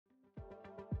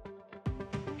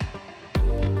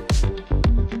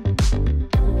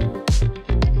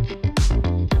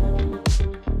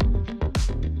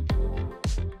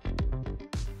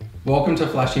Welcome to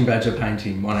FlashingBadger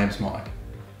Painting. My name's Mike.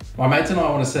 My mates and I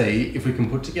want to see if we can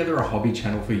put together a hobby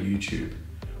channel for YouTube.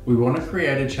 We want to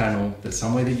create a channel that's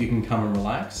somewhere that you can come and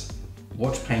relax,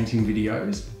 watch painting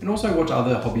videos, and also watch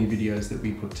other hobby videos that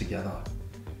we put together.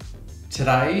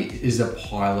 Today is a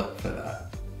pilot for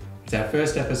that. It's our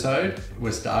first episode,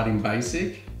 we're starting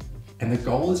basic, and the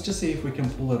goal is to see if we can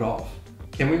pull it off.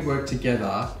 Can we work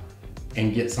together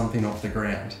and get something off the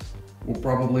ground? We'll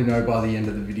probably know by the end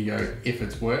of the video if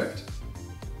it's worked,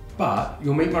 but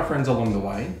you'll meet my friends along the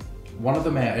way. One of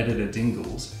them, our editor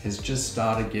Dingles, has just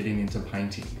started getting into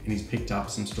painting and he's picked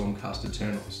up some Stormcast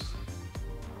Eternals.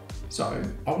 So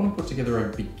I want to put together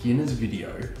a beginner's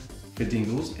video for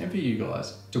Dingles and for you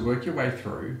guys to work your way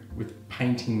through with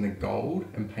painting the gold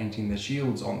and painting the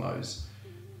shields on those.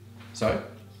 So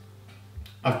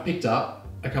I've picked up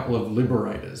a couple of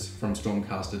Liberators from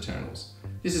Stormcast Eternals.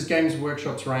 This is Games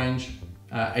Workshop's range,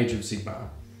 Age of Sigmar.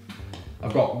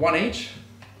 I've got one each,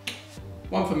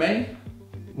 one for me,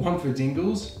 one for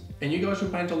Dingles, and you guys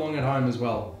should paint along at home as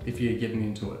well if you're getting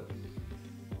into it.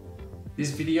 This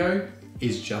video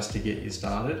is just to get you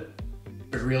started,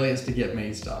 but really it's to get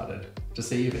me started, to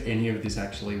see if any of this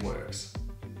actually works.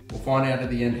 We'll find out at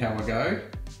the end how I go.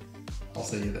 I'll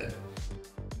see you then.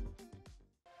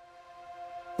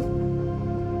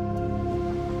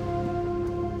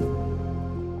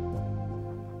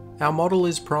 Our model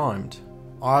is primed.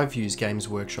 I've used Games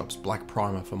Workshop's black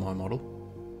primer for my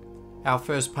model. Our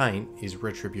first paint is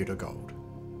Retributor Gold.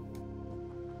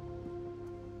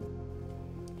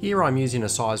 Here I'm using a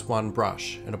size 1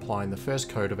 brush and applying the first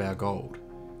coat of our gold.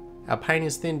 Our paint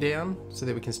is thinned down so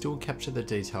that we can still capture the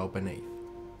detail beneath.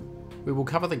 We will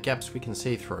cover the gaps we can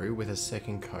see through with a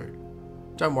second coat.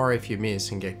 Don't worry if you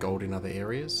miss and get gold in other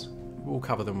areas, we'll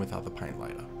cover them with other paint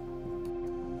later.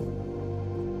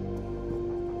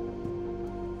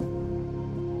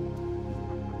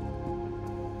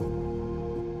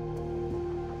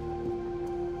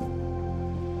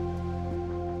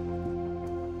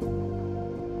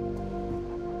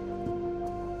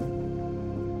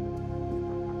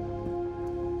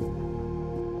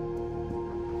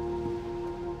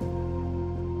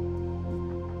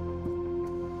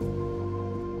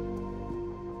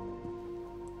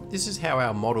 This is how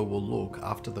our model will look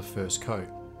after the first coat.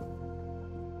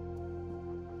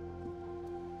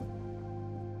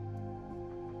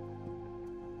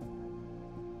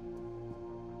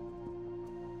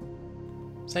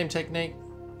 Same technique,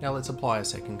 now let's apply a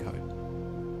second coat.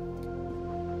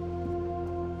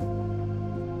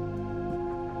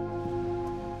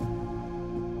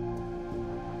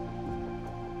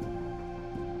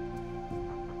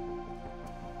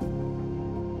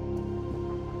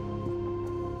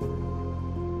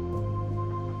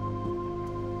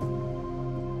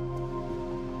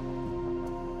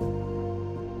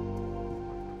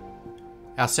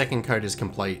 Our second coat is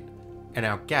complete, and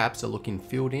our gaps are looking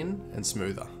filled in and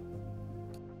smoother.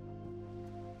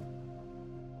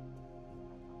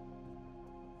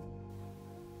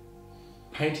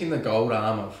 Painting the gold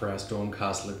armour for our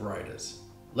Stormcast Liberators.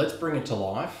 Let's bring it to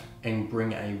life and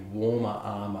bring a warmer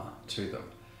armour to them.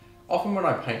 Often when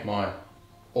I paint my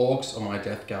Orcs or my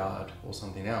Death Guard or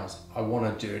something else, I want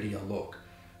a dirtier look.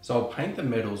 So I'll paint the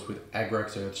metals with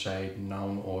Agrax Earthshade,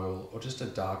 Nuln Oil, or just a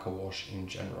darker wash in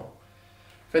general.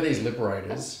 For these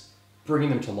Liberators, bringing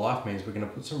them to life means we're going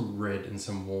to put some red and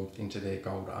some warmth into their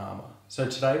gold armour. So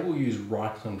today we'll use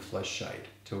Reikland Flesh Shade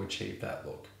to achieve that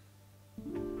look.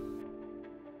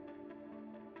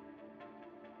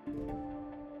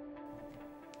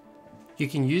 You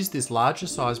can use this larger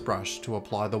size brush to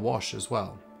apply the wash as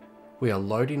well. We are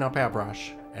loading up our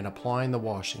brush and applying the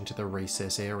wash into the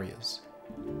recess areas.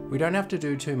 We don't have to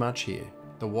do too much here.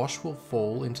 The wash will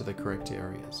fall into the correct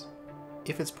areas.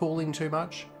 If it's pooling too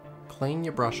much, clean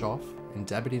your brush off and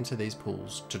dab it into these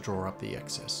pools to draw up the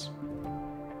excess.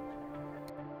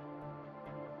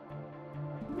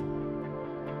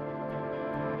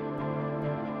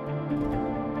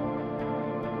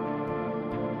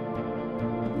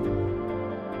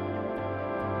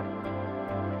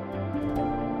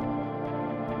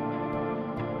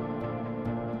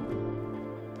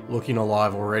 Looking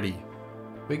alive already.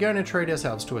 We're going to treat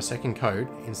ourselves to a second coat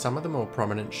in some of the more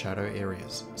prominent shadow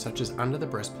areas, such as under the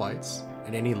breastplates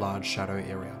and any large shadow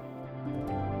area.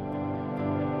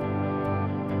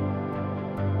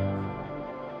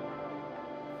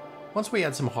 Once we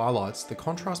add some highlights, the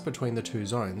contrast between the two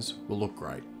zones will look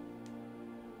great.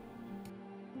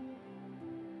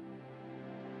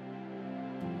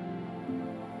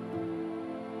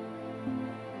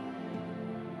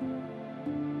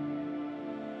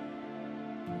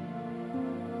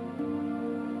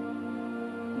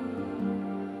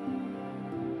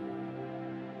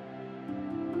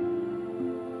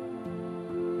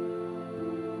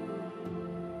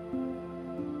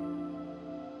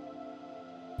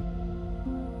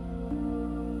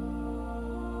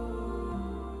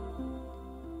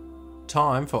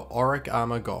 Time for Auric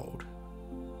Armour Gold.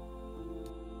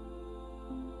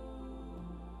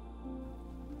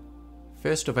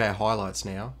 First of our highlights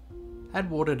now. Add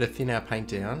water to thin our paint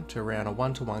down to around a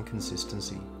 1:1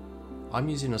 consistency. I'm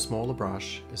using a smaller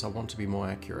brush as I want to be more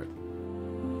accurate.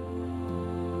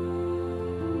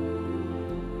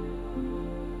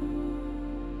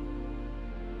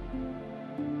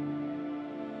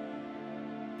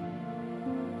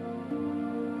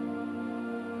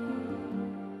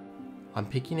 I'm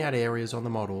picking out areas on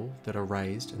the model that are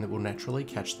raised and that will naturally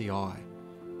catch the eye.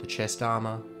 The chest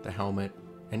armour, the helmet,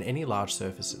 and any large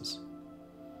surfaces.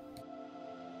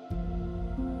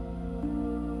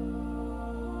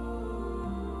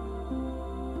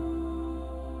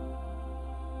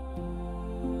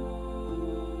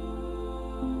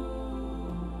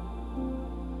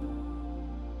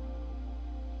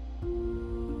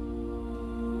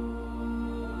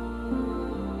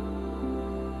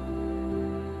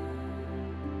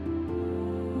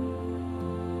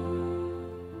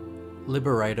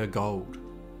 Liberator Gold.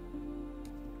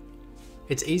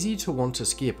 It's easy to want to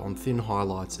skip on thin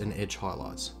highlights and edge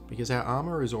highlights because our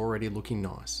armour is already looking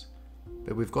nice,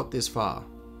 but we've got this far.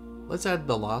 Let's add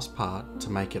the last part to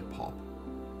make it pop.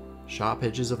 Sharp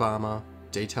edges of armour,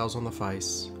 details on the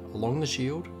face, along the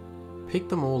shield, pick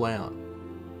them all out.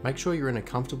 Make sure you're in a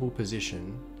comfortable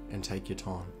position and take your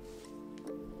time.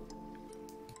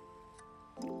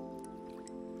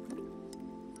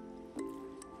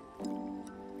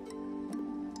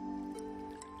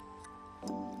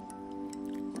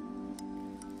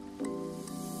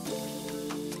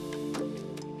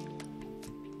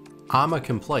 Armour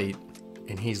complete,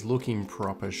 and he's looking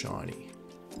proper shiny.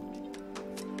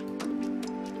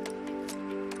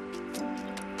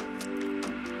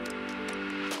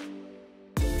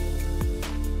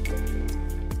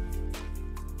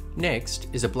 Next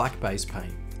is a black base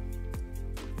paint.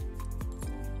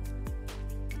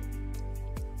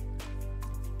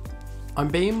 I'm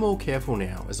being more careful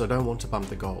now as I don't want to bump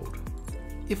the gold.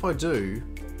 If I do,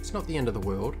 it's not the end of the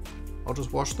world. I'll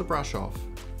just wash the brush off,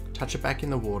 touch it back in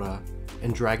the water,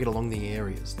 and drag it along the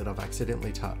areas that I've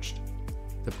accidentally touched.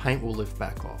 The paint will lift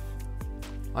back off.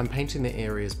 I'm painting the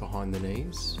areas behind the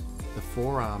knees, the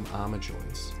forearm armour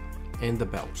joints, and the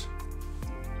belt.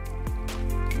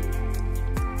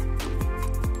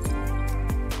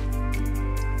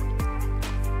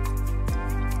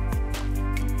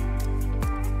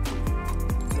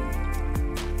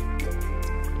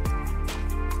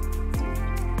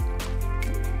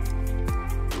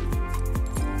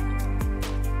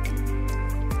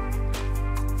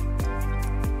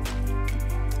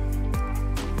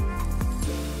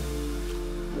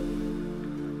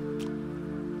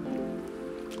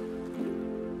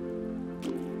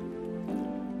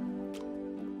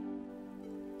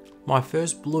 My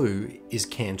first blue is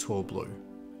Cantor Blue.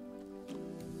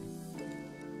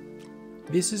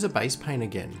 This is a base paint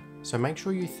again, so make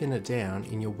sure you thin it down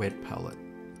in your wet palette.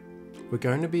 We're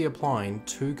going to be applying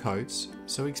 2 coats,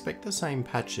 so expect the same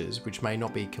patches which may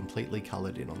not be completely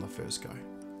coloured in on the first go.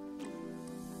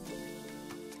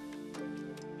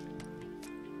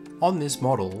 On this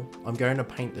model, I'm going to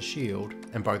paint the shield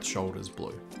and both shoulders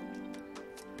blue.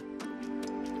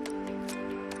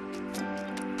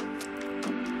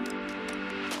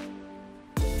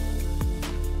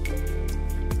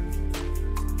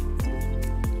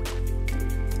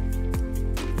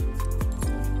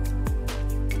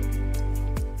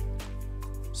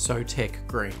 Tech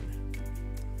green.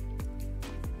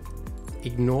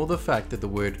 Ignore the fact that the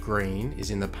word green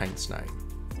is in the paint's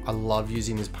name. I love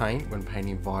using this paint when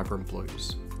painting vibrant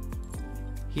blues.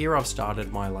 Here I've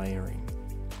started my layering.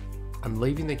 I'm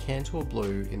leaving the Cantor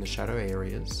Blue in the shadow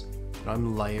areas, and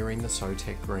I'm layering the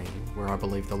Tech green where I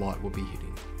believe the light will be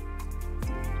hitting.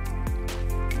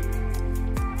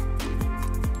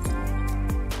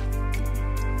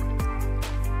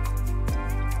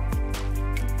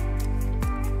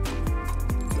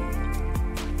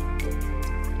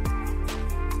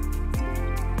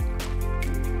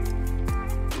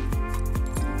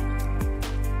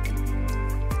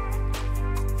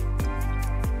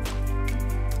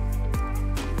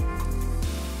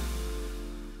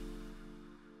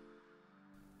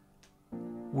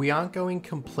 We aren't going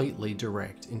completely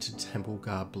direct into Temple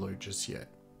Guard Blue just yet.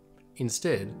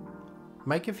 Instead,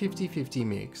 make a 50-50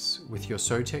 mix with your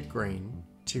Tech green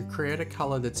to create a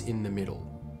colour that's in the middle.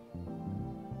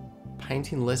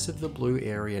 Painting less of the blue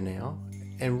area now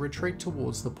and retreat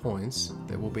towards the points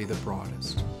that will be the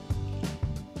brightest.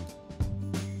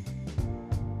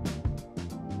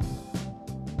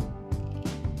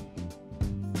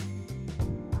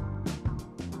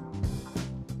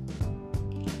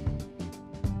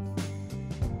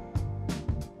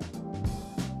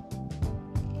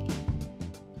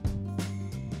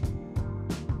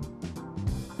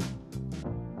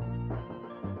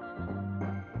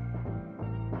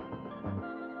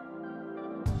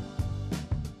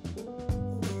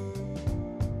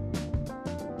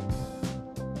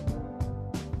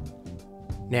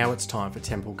 Now it's time for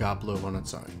Temple Guard Blue on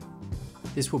its own.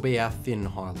 This will be our thin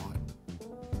highlight.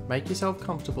 Make yourself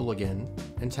comfortable again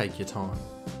and take your time.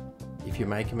 If you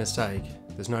make a mistake,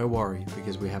 there's no worry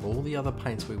because we have all the other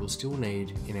paints we will still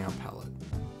need in our palette.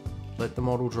 Let the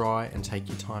model dry and take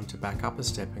your time to back up a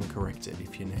step and correct it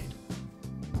if you need.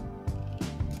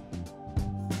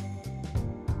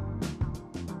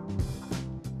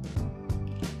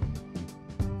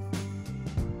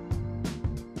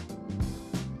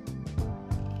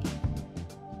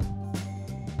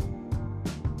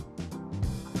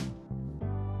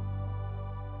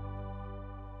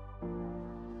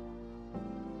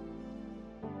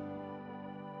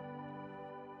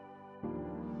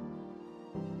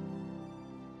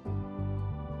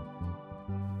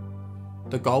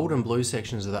 The gold and blue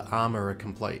sections of the armour are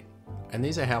complete, and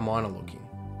these are how mine are looking.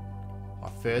 My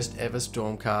first ever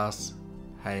Stormcast.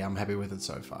 Hey, I'm happy with it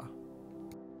so far.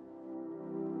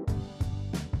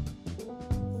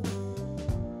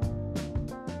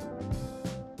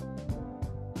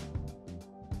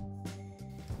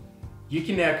 You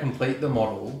can now complete the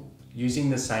model using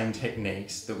the same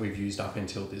techniques that we've used up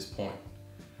until this point.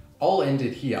 I'll end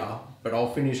it here, but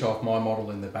I'll finish off my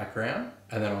model in the background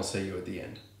and then I'll see you at the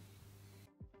end.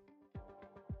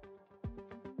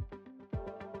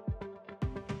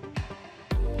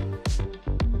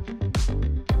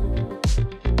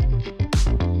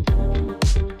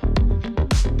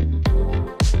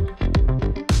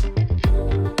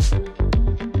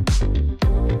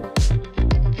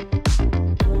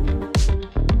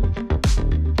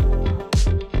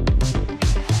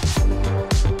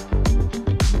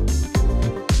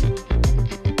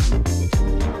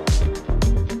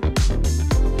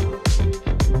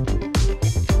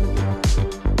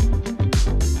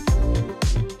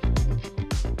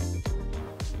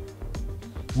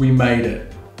 We made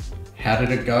it. How did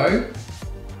it go?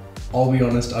 I'll be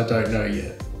honest, I don't know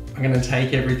yet. I'm gonna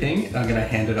take everything and I'm gonna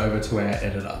hand it over to our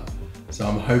editor. So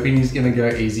I'm hoping he's gonna go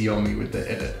easy on me with the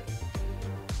edit.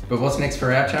 But what's next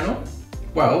for our channel?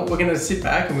 Well, we're gonna sit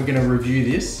back and we're gonna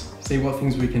review this, see what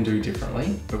things we can do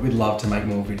differently, but we'd love to make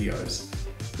more videos.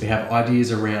 We have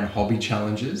ideas around hobby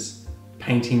challenges,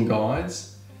 painting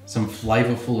guides, some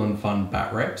flavorful and fun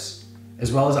bat reps,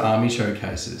 as well as army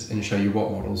showcases and show you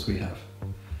what models we have.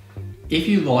 If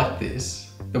you like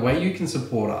this, the way you can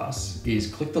support us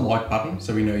is click the like button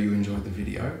so we know you enjoyed the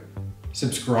video,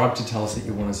 subscribe to tell us that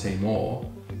you want to see more,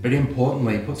 but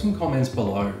importantly, put some comments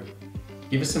below.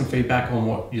 Give us some feedback on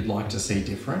what you'd like to see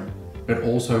different, but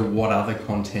also what other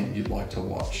content you'd like to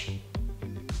watch.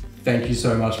 Thank you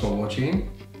so much for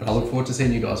watching, and I look forward to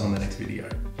seeing you guys on the next video.